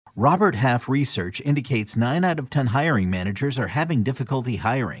Robert Half research indicates 9 out of 10 hiring managers are having difficulty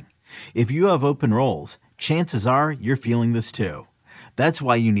hiring. If you have open roles, chances are you're feeling this too. That's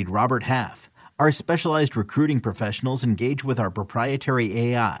why you need Robert Half. Our specialized recruiting professionals engage with our proprietary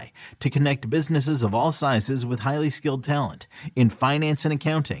AI to connect businesses of all sizes with highly skilled talent in finance and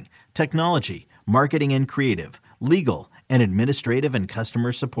accounting, technology, marketing and creative, legal, and administrative and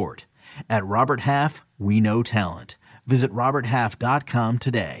customer support. At Robert Half, we know talent. Visit roberthalf.com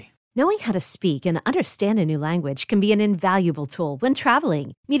today. Knowing how to speak and understand a new language can be an invaluable tool when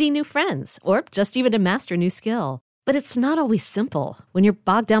traveling, meeting new friends, or just even to master a new skill. But it's not always simple when you're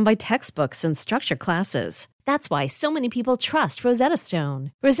bogged down by textbooks and structured classes. That's why so many people trust Rosetta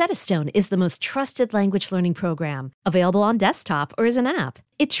Stone. Rosetta Stone is the most trusted language learning program, available on desktop or as an app.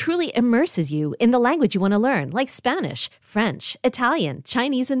 It truly immerses you in the language you want to learn, like Spanish, French, Italian,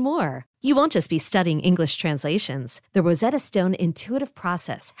 Chinese, and more. You won't just be studying English translations. The Rosetta Stone intuitive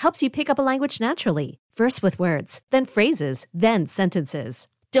process helps you pick up a language naturally, first with words, then phrases, then sentences.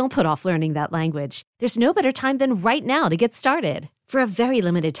 Don't put off learning that language. There's no better time than right now to get started. For a very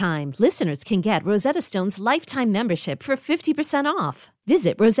limited time, listeners can get Rosetta Stone's lifetime membership for 50% off.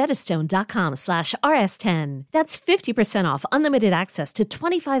 Visit rosettastone.com/rs10. That's 50% off unlimited access to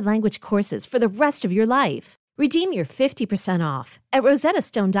 25 language courses for the rest of your life. Redeem your 50% off at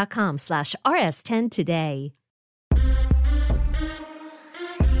rosettastone.com/rs10 today.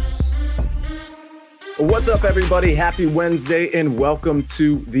 What's up, everybody? Happy Wednesday and welcome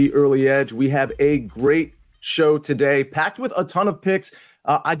to The Early Edge. We have a great show today, packed with a ton of picks.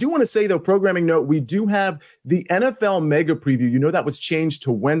 I do want to say, though, programming note, we do have the NFL Mega Preview. You know that was changed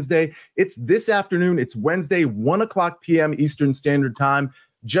to Wednesday. It's this afternoon. It's Wednesday, 1 o'clock p.m. Eastern Standard Time.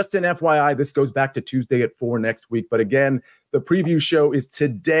 Just an FYI, this goes back to Tuesday at 4 next week. But again, the preview show is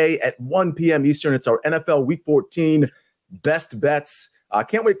today at 1 p.m. Eastern. It's our NFL Week 14 Best Bets. I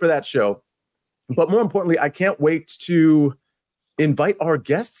can't wait for that show. But more importantly, I can't wait to invite our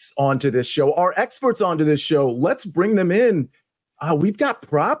guests onto this show, our experts onto this show. Let's bring them in. We've got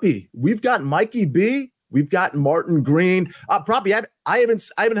Proppy. We've got Mikey B. We've got Martin Green. Proppy, I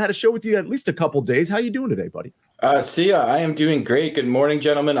haven't had a show with you at least a couple days. How you doing today, buddy? Sia, I am doing great. Good morning,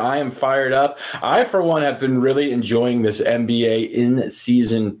 gentlemen. I am fired up. I, for one, have been really enjoying this NBA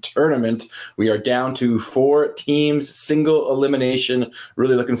in-season tournament. We are down to 4 teams, single elimination.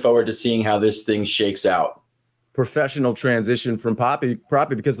 Really looking forward to seeing how this thing shakes out. Professional transition from Proppy,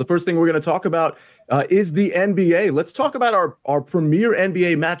 because the first thing we're going to talk about is the NBA. Let's talk about our premier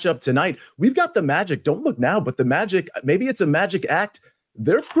NBA matchup tonight. We've got the Magic. Don't look now, but the Magic, maybe it's a Magic act.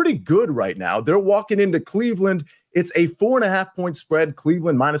 They're pretty good right now. They're walking into Cleveland. It's a 4.5-point spread.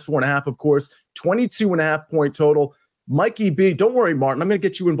 Cleveland minus 4.5, of course, 22.5-point total. Mikey B, don't worry, Martin. I'm going to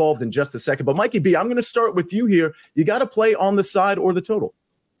get you involved in just a second. But Mikey B, I'm going to start with you here. You got to play on the side or the total.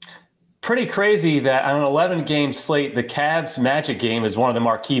 Pretty crazy that on an 11-game slate, the Cavs-Magic game is one of the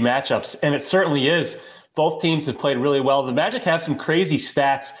marquee matchups, and it certainly is. Both teams have played really well. The Magic have some crazy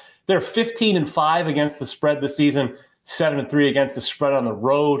stats. They're 15-5 against the spread this season, 7-3 against the spread on the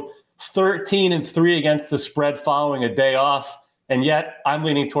road, 13-3 against the spread following a day off, and yet I'm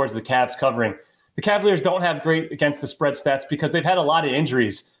leaning towards the Cavs covering. The Cavaliers don't have great against the spread stats because they've had a lot of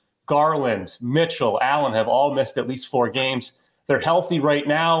injuries. Garland, Mitchell, Allen have all missed at least 4 games. They're healthy right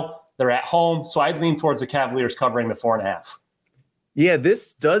now. They're at home, so I'd lean towards the Cavaliers covering the 4.5. Yeah,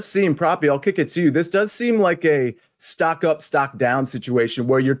 this does seem, Proppy, I'll kick it to you. This does seem like a stock up, stock down situation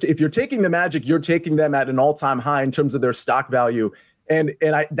where if you're taking the Magic, you're taking them at an all-time high in terms of their stock value. And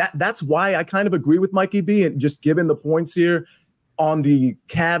that's why I kind of agree with Mikey B, and just given the points here on the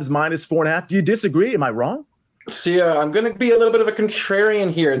Cavs minus 4.5. Do you disagree? Am I wrong? See, I'm going to be a little bit of a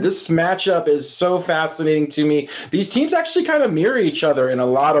contrarian here. This matchup is so fascinating to me. These teams actually kind of mirror each other in a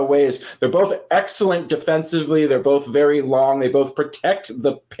lot of ways. They're both excellent defensively. They're both very long. They both protect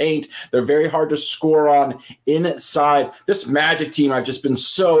the paint. They're very hard to score on inside. This Magic team I've just been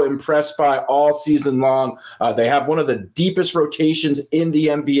so impressed by all season long. They have one of the deepest rotations in the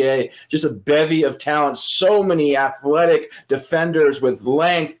NBA, just a bevy of talent, so many athletic defenders with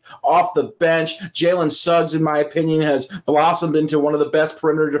length off the bench. Jalen Suggs, in my opinion, has blossomed into one of the best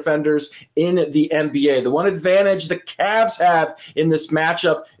perimeter defenders in the NBA. The one advantage the Cavs have in this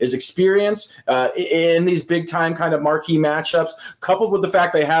matchup is experience in these big-time kind of marquee matchups, coupled with the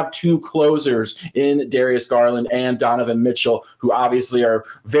fact they have 2 closers in Darius Garland and Donovan Mitchell, who obviously are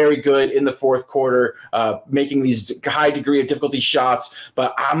very good in the fourth quarter, making these high degree of difficulty shots.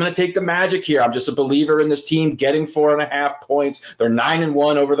 But I'm going to take the Magic here. I'm just a believer in this team getting 4.5 points. They're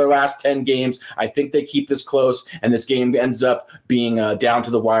 9-1 over their last 10 games. I think they keep this close, and this game ends up being down to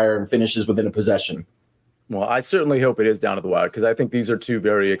the wire and finishes within a possession. Well, I certainly hope it is down to the wire because I think these are two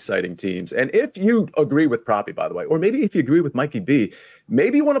very exciting teams. And if you agree with Proppy, by the way, or maybe if you agree with Mikey B,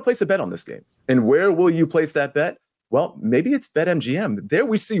 maybe you want to place a bet on this game. And where will you place that bet? Well, maybe it's BetMGM. There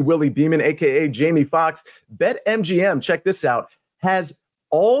we see Willie Beeman, a.k.a. Jamie Foxx. BetMGM, check this out, has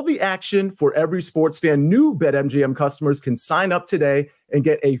all the action for every sports fan. New BetMGM customers can sign up today and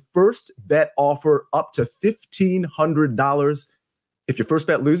get a first bet offer up to $1,500. If your first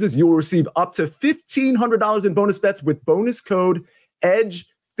bet loses, you will receive up to $1,500 in bonus bets with bonus code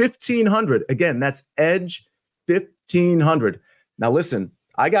EDGE1500. Again, that's EDGE1500. Now listen,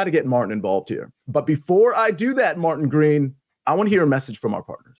 I got to get Martin involved here. But before I do that, Martin Green, I want to hear a message from our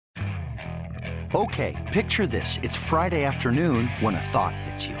partners. Okay, picture this. It's Friday afternoon when a thought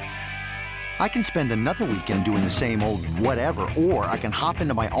hits you. I can spend another weekend doing the same old whatever, or I can hop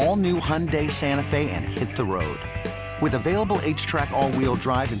into my all-new Hyundai Santa Fe and hit the road. With available H-Track all-wheel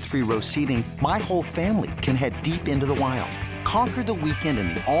drive and 3-row seating, my whole family can head deep into the wild. Conquer the weekend in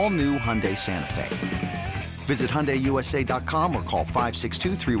the all-new Hyundai Santa Fe. Visit HyundaiUSA.com or call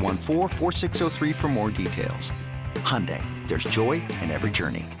 562-314-4603 for more details. Hyundai, there's joy in every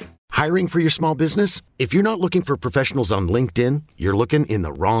journey. Hiring for your small business? If you're not looking for professionals on LinkedIn, you're looking in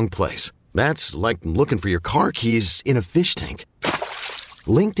the wrong place. That's like looking for your car keys in a fish tank.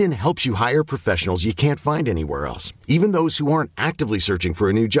 LinkedIn helps you hire professionals you can't find anywhere else, even those who aren't actively searching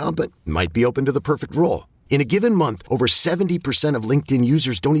for a new job but might be open to the perfect role. In a given month, over 70% of LinkedIn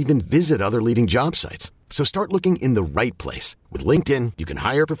users don't even visit other leading job sites. So start looking in the right place. With LinkedIn, you can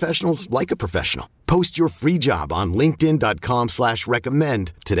hire professionals like a professional. Post your free job on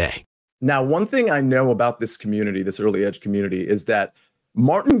linkedin.com/recommend today. Now, one thing I know about this community, this early edge community, is that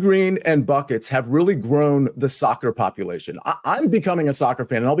Martin Green and Buckets have really grown the soccer population. I'm becoming a soccer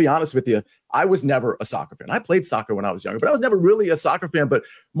fan, and I'll be honest with you, I was never a soccer fan. I played soccer when I was younger, but I was never really a soccer fan. But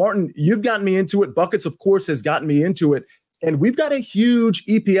Martin, you've gotten me into it. Buckets, of course, has gotten me into it. And we've got a huge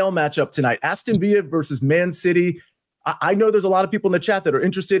EPL matchup tonight. Aston Villa versus Man City. I know there's a lot of people in the chat that are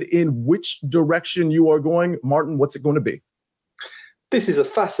interested in which direction you are going. Martin, what's it going to be? This is a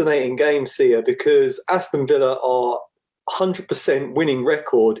fascinating game, Sia, because Aston Villa are 100% winning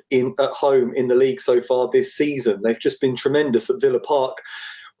record at home in the league so far this season. They've just been tremendous at Villa Park.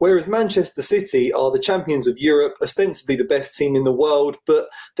 Whereas Manchester City are the champions of Europe, ostensibly the best team in the world, but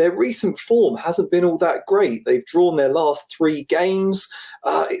their recent form hasn't been all that great. They've drawn their last 3 games.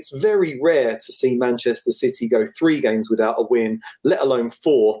 It's very rare to see Manchester City go 3 games without a win, let alone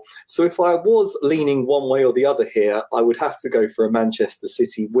 4. So if I was leaning one way or the other here, I would have to go for a Manchester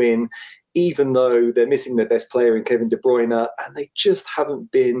City win, even though they're missing their best player in Kevin De Bruyne, and they just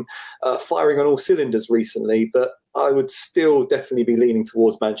haven't been firing on all cylinders recently. But I would still definitely be leaning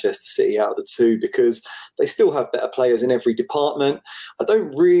towards Manchester City out of the 2 because they still have better players in every department. I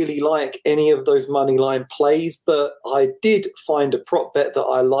don't really like any of those money line plays, but I did find a prop bet that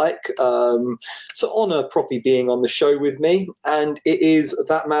I like to honour Proppy being on the show with me, and it is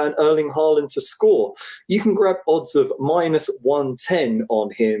that man Erling Haaland to score. You can grab odds of -110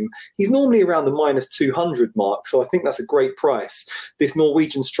 on him. He's normally around the -200 mark, so I think that's a great price. This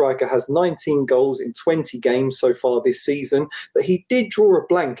Norwegian striker has 19 goals in 20 games so far this season, but he did draw a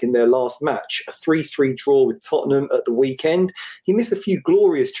blank in their last match, a 3-3 draw with Tottenham at the weekend. He missed a few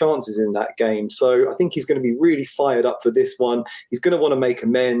glorious chances in that game, so I think he's going to be really fired up for this one. He's going to want to make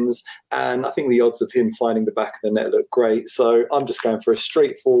amends, and I think the odds of him finding the back of the net look great. So I'm just going for a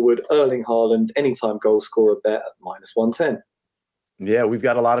straightforward Erling Haaland anytime goal scorer bet at -110. Yeah, we've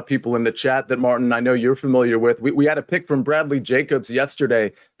got a lot of people in the chat that, Martin, I know you're familiar with. We had a pick from Bradley Jacobs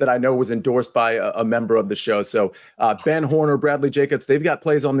yesterday that I know was endorsed by a member of the show. So Ben Horner, Bradley Jacobs, they've got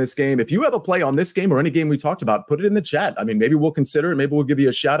plays on this game. If you have a play on this game or any game we talked about, put it in the chat. I mean, maybe we'll consider it. Maybe we'll give you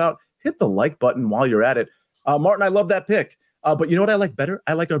a shout out. Hit the like button while you're at it. Martin, I love that pick. But you know what I like better?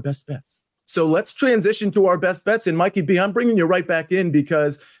 I like our best bets. So let's transition to our best bets. And Mikey B, I'm bringing you right back in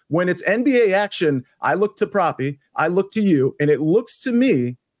because when it's NBA action, I look to Proppy, I look to you, and it looks to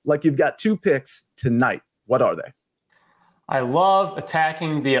me like you've got 2 picks tonight. What are they? I love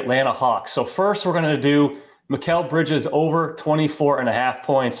attacking the Atlanta Hawks. So first we're going to do Mikal Bridges over 24.5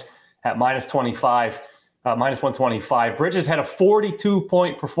 points at -25, -125. Bridges had a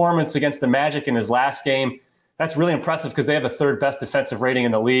 42-point performance against the Magic in his last game. That's really impressive because they have the 3rd best defensive rating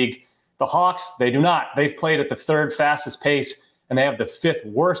in the league. The Hawks, they do not. They've played at the 3rd fastest pace, and they have the 5th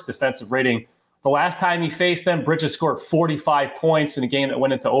worst defensive rating. The last time he faced them, Bridges scored 45 points in a game that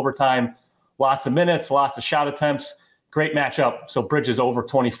went into overtime. Lots of minutes, lots of shot attempts. Great matchup. So Bridges over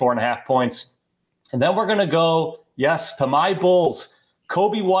 24.5 points. And then we're going to go, yes, to my Bulls.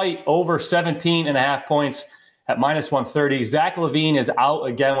 Kobe White over 17.5 points at -130. Zach LaVine is out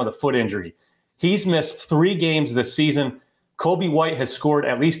again with a foot injury. He's missed 3 games this season. Kobe White has scored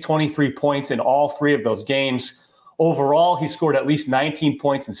at least 23 points in all 3 of those games. Overall, he scored at least 19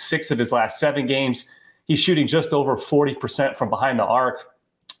 points in 6 of his last 7 games. He's shooting just over 40% from behind the arc.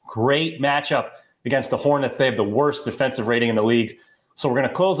 Great matchup against the Hornets. They have the worst defensive rating in the league. So we're going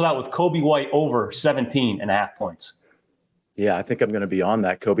to close it out with Kobe White over 17.5 points. Yeah, I think I'm going to be on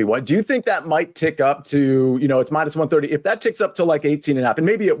that, Kobe White. Do you think that might tick up to, it's minus 130? If that ticks up to like 18.5, and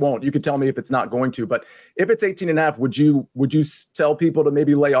maybe it won't, you could tell me if it's not going to, but if it's 18.5, would you tell people to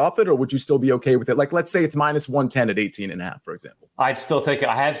maybe lay off it, or would you still be okay with it? Like, let's say it's minus 110 at 18.5, for example. I'd still take it.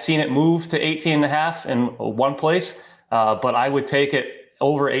 I have seen it move to 18.5 in one place, but I would take it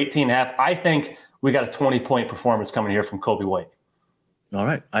over 18.5. I think we got a 20-point performance coming here from Kobe White. All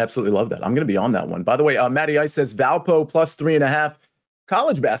right. I absolutely love that. I'm going to be on that one. By the way, Matty Ice says Valpo plus 3.5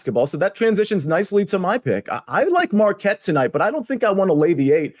 college basketball. So that transitions nicely to my pick. I like Marquette tonight, but I don't think I want to lay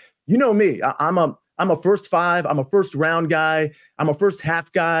the 8. You know me. I'm a first 5. I'm a first round guy. I'm a first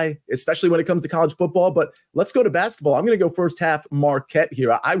half guy, especially when it comes to college football. But let's go to basketball. I'm going to go first half Marquette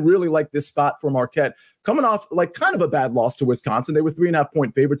here. I really like this spot for Marquette. Coming off like kind of a bad loss to Wisconsin. They were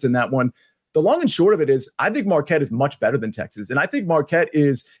 3.5-point favorites in that one. The long and short of it is I think Marquette is much better than Texas. And I think Marquette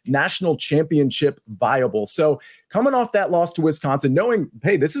is national championship viable. So coming off that loss to Wisconsin, knowing,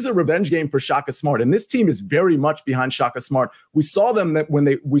 hey, this is a revenge game for Shaka Smart. And this team is very much behind Shaka Smart. We saw that when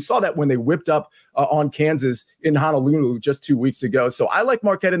they whipped up on Kansas in Honolulu just 2 weeks ago. So I like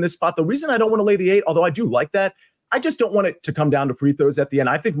Marquette in this spot. The reason I don't want to lay the 8, although I do like that, I just don't want it to come down to free throws at the end.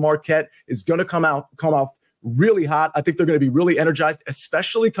 I think Marquette is going to come off really hot. I think they're going to be really energized,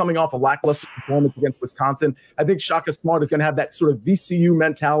 especially coming off a lackluster performance against Wisconsin. I think Shaka Smart is going to have that sort of VCU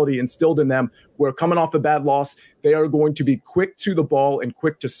mentality instilled in them, where coming off a bad loss, they are going to be quick to the ball and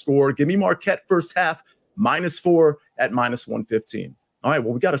quick to score. Give me Marquette first half, -4 at minus 115. All right,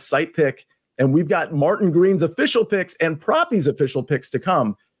 well, we got a site pick, and we've got Martin Green's official picks and Proppy's official picks to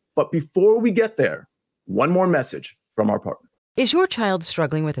come. But before we get there, one more message from our partner. Is your child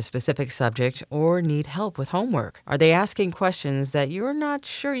struggling with a specific subject or need help with homework? Are they asking questions that you're not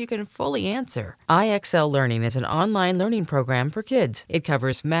sure you can fully answer? IXL Learning is an online learning program for kids. It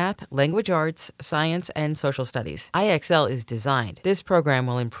covers math, language arts, science, and social studies. IXL is designed. This program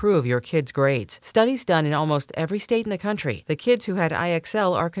will improve your kids' grades. Studies done in almost every state in the country. The kids who had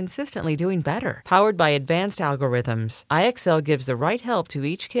IXL are consistently doing better. Powered by advanced algorithms, IXL gives the right help to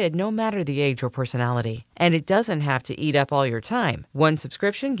each kid no matter the age or personality. And it doesn't have to eat up all your time. One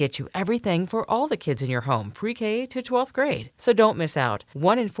subscription gets you everything for all the kids in your home, pre-K to 12th grade. So don't miss out.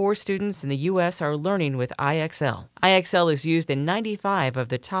 1 in 4 students in the U.S. are learning with IXL. IXL is used in 95 of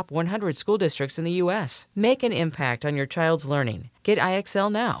the top 100 school districts in the U.S. Make an impact on your child's learning. Get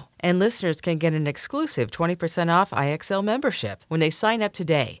IXL now. And listeners can get an exclusive 20% off IXL membership when they sign up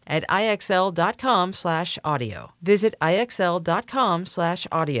today at IXL.com/audio. Visit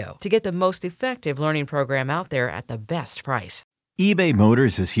IXL.com/audio to get the most effective learning program out there at the best price. eBay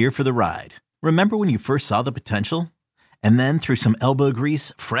Motors is here for the ride. Remember when you first saw the potential? And then through some elbow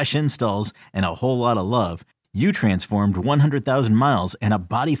grease, fresh installs, and a whole lot of love, you transformed 100,000 miles and a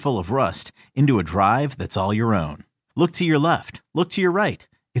body full of rust into a drive that's all your own. Look to your left. Look to your right.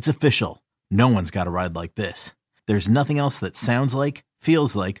 It's official. No one's got a ride like this. There's nothing else that sounds like,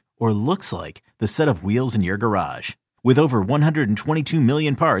 feels like, or looks like the set of wheels in your garage. With over 122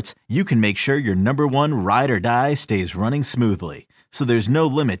 million parts, you can make sure your number one ride or die stays running smoothly. So there's no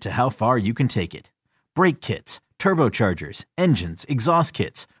limit to how far you can take it. Brake kits, turbochargers, engines, exhaust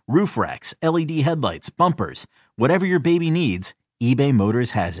kits, roof racks, LED headlights, bumpers, whatever your baby needs, eBay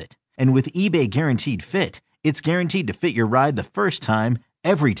Motors has it. And with eBay Guaranteed Fit, it's guaranteed to fit your ride the first time,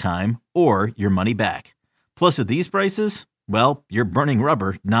 every time, or your money back. Plus, at these prices, well, you're burning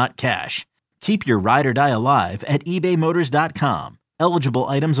rubber, not cash. Keep your ride or die alive at ebaymotors.com. Eligible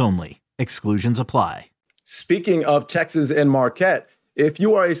items only. Exclusions apply. Speaking of Texas and Marquette, if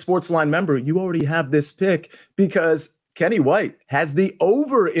you are a Sportsline member, you already have this pick because Kenny White has the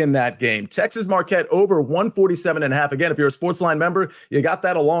over in that game. Texas Marquette over 147.5. Again, if you're a Sportsline member, you got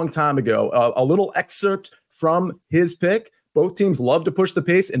that a long time ago. A little excerpt from his pick. Both teams love to push the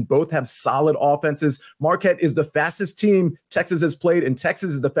pace and both have solid offenses. Marquette is the fastest team Texas has played, and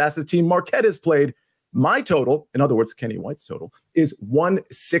Texas is the fastest team Marquette has played. My total, in other words, Kenny White's total, is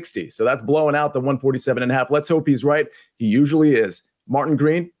 160. So that's blowing out the 147.5. Let's hope he's right. He usually is. Martin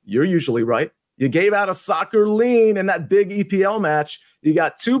Green, you're usually right. You gave out a soccer lean in that big EPL match. You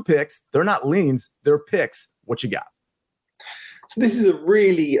got 2 picks. They're not leans, they're picks. What you got? So this is a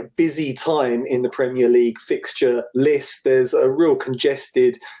really busy time in the Premier League fixture list. There's a real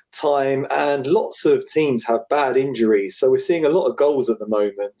congested time, and lots of teams have bad injuries. So we're seeing a lot of goals at the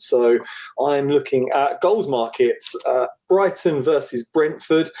moment. So I'm looking at goals markets, Brighton versus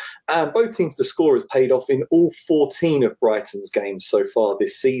Brentford, and both teams to score has paid off in all 14 of Brighton's games so far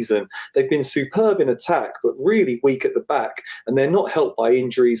this season. They've been superb in attack, but really weak at the back, and they're not helped by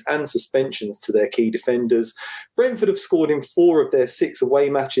injuries and suspensions to their key defenders. Brentford have scored in 4 of their 6 away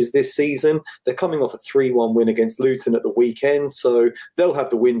matches this season. They're coming off a 3-1 win against Luton at the weekend, so they'll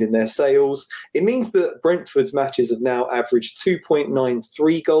have the wind in their sails. It means that Brentford's matches have now averaged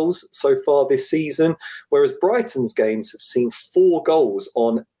 2.93 goals so far this season, whereas Brighton's games have seen 4 goals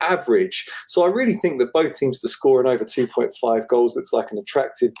on average. So I really think that both teams to score and over 2.5 goals looks like an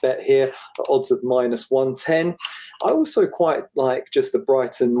attractive bet here at odds of -110. I also quite like just the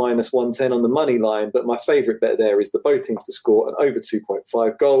Brighton -110 on the money line, but my favourite bet there is the both teams to score and over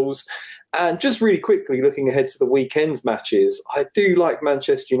 2.5 goals. And just really quickly, looking ahead to the weekend's matches, I do like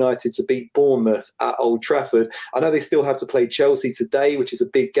Manchester United to beat Bournemouth at Old Trafford. I know they still have to play Chelsea today, which is a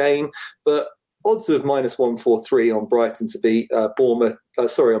big game, but odds of -143 on Brighton to beat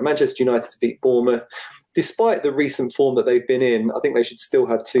on Manchester United to beat Bournemouth. Despite the recent form that they've been in, I think they should still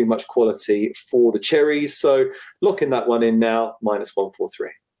have too much quality for the Cherries. So locking that one in now,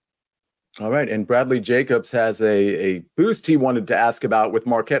 -143. All right. And Bradley Jacobs has a boost he wanted to ask about with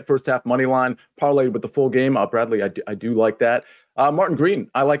Marquette first half money line parlayed with the full game. Bradley, I do like that. Martin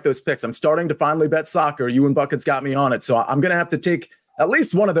Green, I like those picks. I'm starting to finally bet soccer. You and Buckets got me on it. So I'm going to have to take at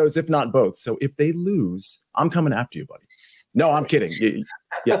least one of those, if not both. So if they lose, I'm coming after you, buddy. No, I'm kidding.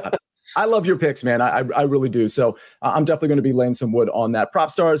 Yeah. I love your picks, man. I really do. So I'm definitely going to be laying some wood on that.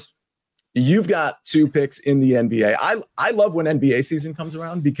 Prop Stars, you've got 2 picks in the NBA. I love when NBA season comes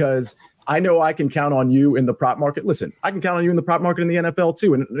around because I know I can count on you in the prop market. Listen, I can count on you in the prop market in the NFL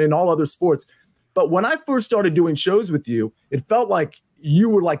too, and in all other sports. But when I first started doing shows with you, it felt like you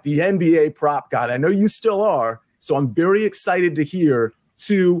were like the NBA prop guy. I know you still are. So I'm very excited to hear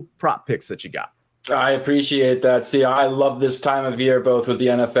 2 prop picks that you got. I appreciate that. See, I love this time of year, both with the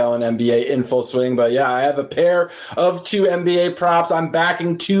NFL and NBA in full swing. But yeah, I have a pair of 2 NBA props. I'm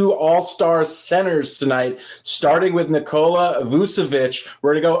backing 2 all-star centers tonight, starting with Nikola Vucevic.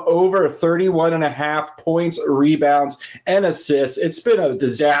 We're going to go over 31.5 points, rebounds, and assists. It's been a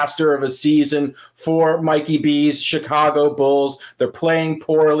disaster of a season for Mikey B's Chicago Bulls. They're playing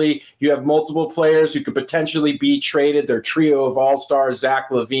poorly. You have multiple players who could potentially be traded. Their trio of all-stars,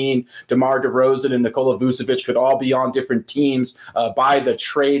 Zach LaVine, DeMar DeRozan, and Nikola Vucevic could all be on different teams by the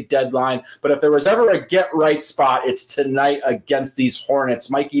trade deadline. But if there was ever a get-right spot, it's tonight against these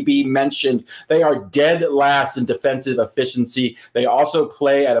Hornets. Mikey B mentioned they are dead last in defensive efficiency. They also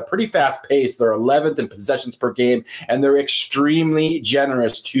play at a pretty fast pace. They're 11th in possessions per game, and they're extremely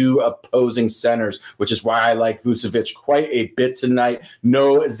generous to opposing centers, which is why I like Vucevic quite a bit tonight.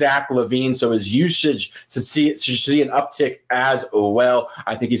 No Zach LaVine, so his usage should see an uptick as well.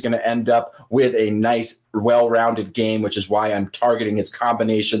 I think he's going to end up with a nice, well-rounded game, which is why I'm targeting his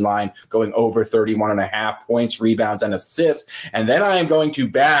combination line, going over 31.5 points, rebounds, and assists. And then I am going to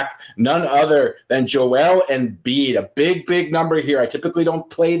back none other than Joel Embiid, a big number here. I typically don't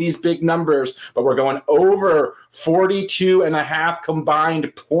play these big numbers, but we're going over 42.5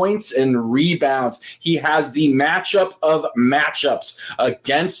 combined points and rebounds. He has the matchup of matchups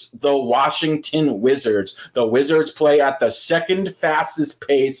against the Washington Wizards. The Wizards play at the second fastest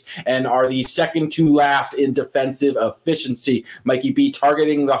pace and are the second to last in defensive efficiency. Mikey B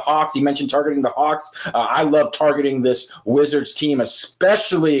targeting the Hawks. He mentioned targeting the Hawks. I love targeting this Wizards team,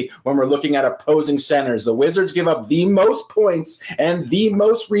 especially when we're looking at opposing centers. The Wizards give up the most points and the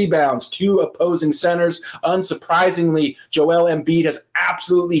most rebounds to opposing centers. Unsurprisingly, Joel Embiid has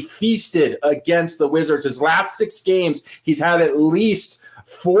absolutely feasted against the Wizards. His last 6 games, he's had at least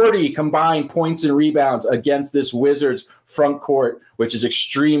 40 combined points and rebounds against this Wizards front court, which is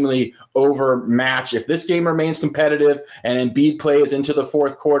extremely overmatched. If this game remains competitive and Embiid plays into the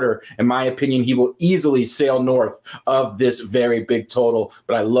fourth quarter, in my opinion, he will easily sail north of this very big total.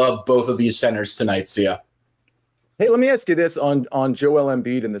 But I love both of these centers tonight, Sia. Hey, let me ask you this on Joel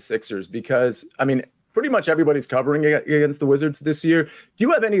Embiid and the Sixers, because, I mean, pretty much everybody's covering against the Wizards this year. Do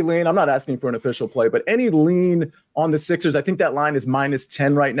you have any lean? I'm not asking for an official play, but any lean on the Sixers? I think that line is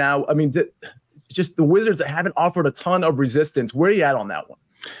 -10 right now. I mean, just the Wizards haven't offered a ton of resistance. Where are you at on that one?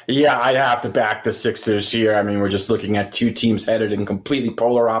 Yeah, I'd have to back the Sixers here. I mean, we're just looking at 2 teams headed in completely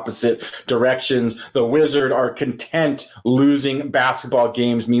polar opposite directions. The Wizards are content losing basketball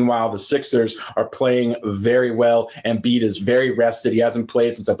games. Meanwhile, the Sixers are playing very well. Embiid is very rested. He hasn't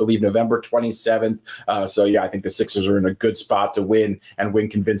played since, I believe, November 27th. So, yeah, I think the Sixers are in a good spot to win and win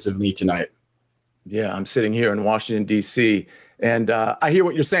convincingly tonight. Yeah, I'm sitting here in Washington, D.C., And I hear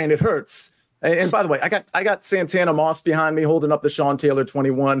what you're saying. It hurts. And by the way, I got Santana Moss behind me holding up the Sean Taylor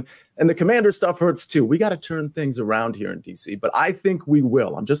 21. And the Commander stuff hurts too. We got to turn things around here in DC. But I think we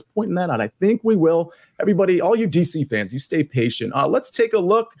will. I'm just pointing that out. I think we will. Everybody, all you DC fans, you stay patient. Let's take a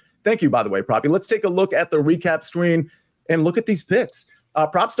look. Thank you, by the way, Proppy. Let's take a look at the recap screen and look at these picks.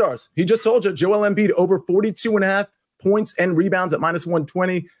 Prop Stars, he just told you, Joel Embiid over 42.5 points and rebounds at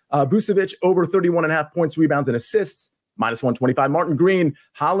 -120. Vucevic over 31.5 points, rebounds, and assists, -125. Martin Green,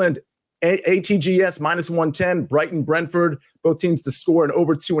 Holland, ATGS, -110. Brighton, Brentford, both teams to score and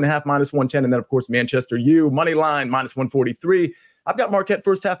over 2.5, -110. And then, of course, Manchester U, money line, -143. I've got Marquette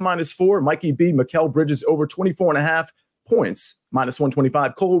first half -4. Mikey B, Mikal Bridges over 24.5 points,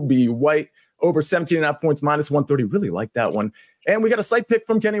 -125. Colby White over 17.5 points, -130. Really like that one. And we got a slight pick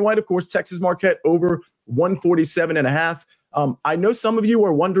from Kenny White, of course, Texas Marquette over 147.5. I know some of you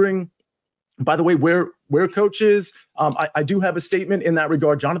are wondering, by the way, where Coach is. I do have a statement in that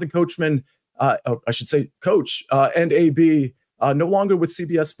regard. Jonathan Coachman, I should say Coach and AB, no longer with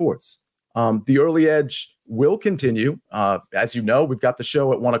CBS Sports. The Early Edge will continue. As you know, we've got the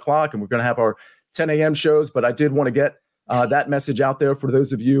show at 1 o'clock, and we're going to have our 10 a.m. shows, but I did want to get that message out there for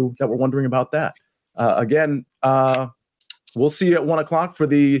those of you that were wondering about that. Again, we'll see you at 1 o'clock for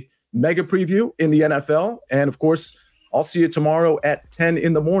the mega preview in the NFL. And, of course, I'll see you tomorrow at 10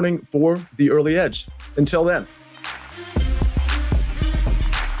 in the morning for the Early Edge. Until then.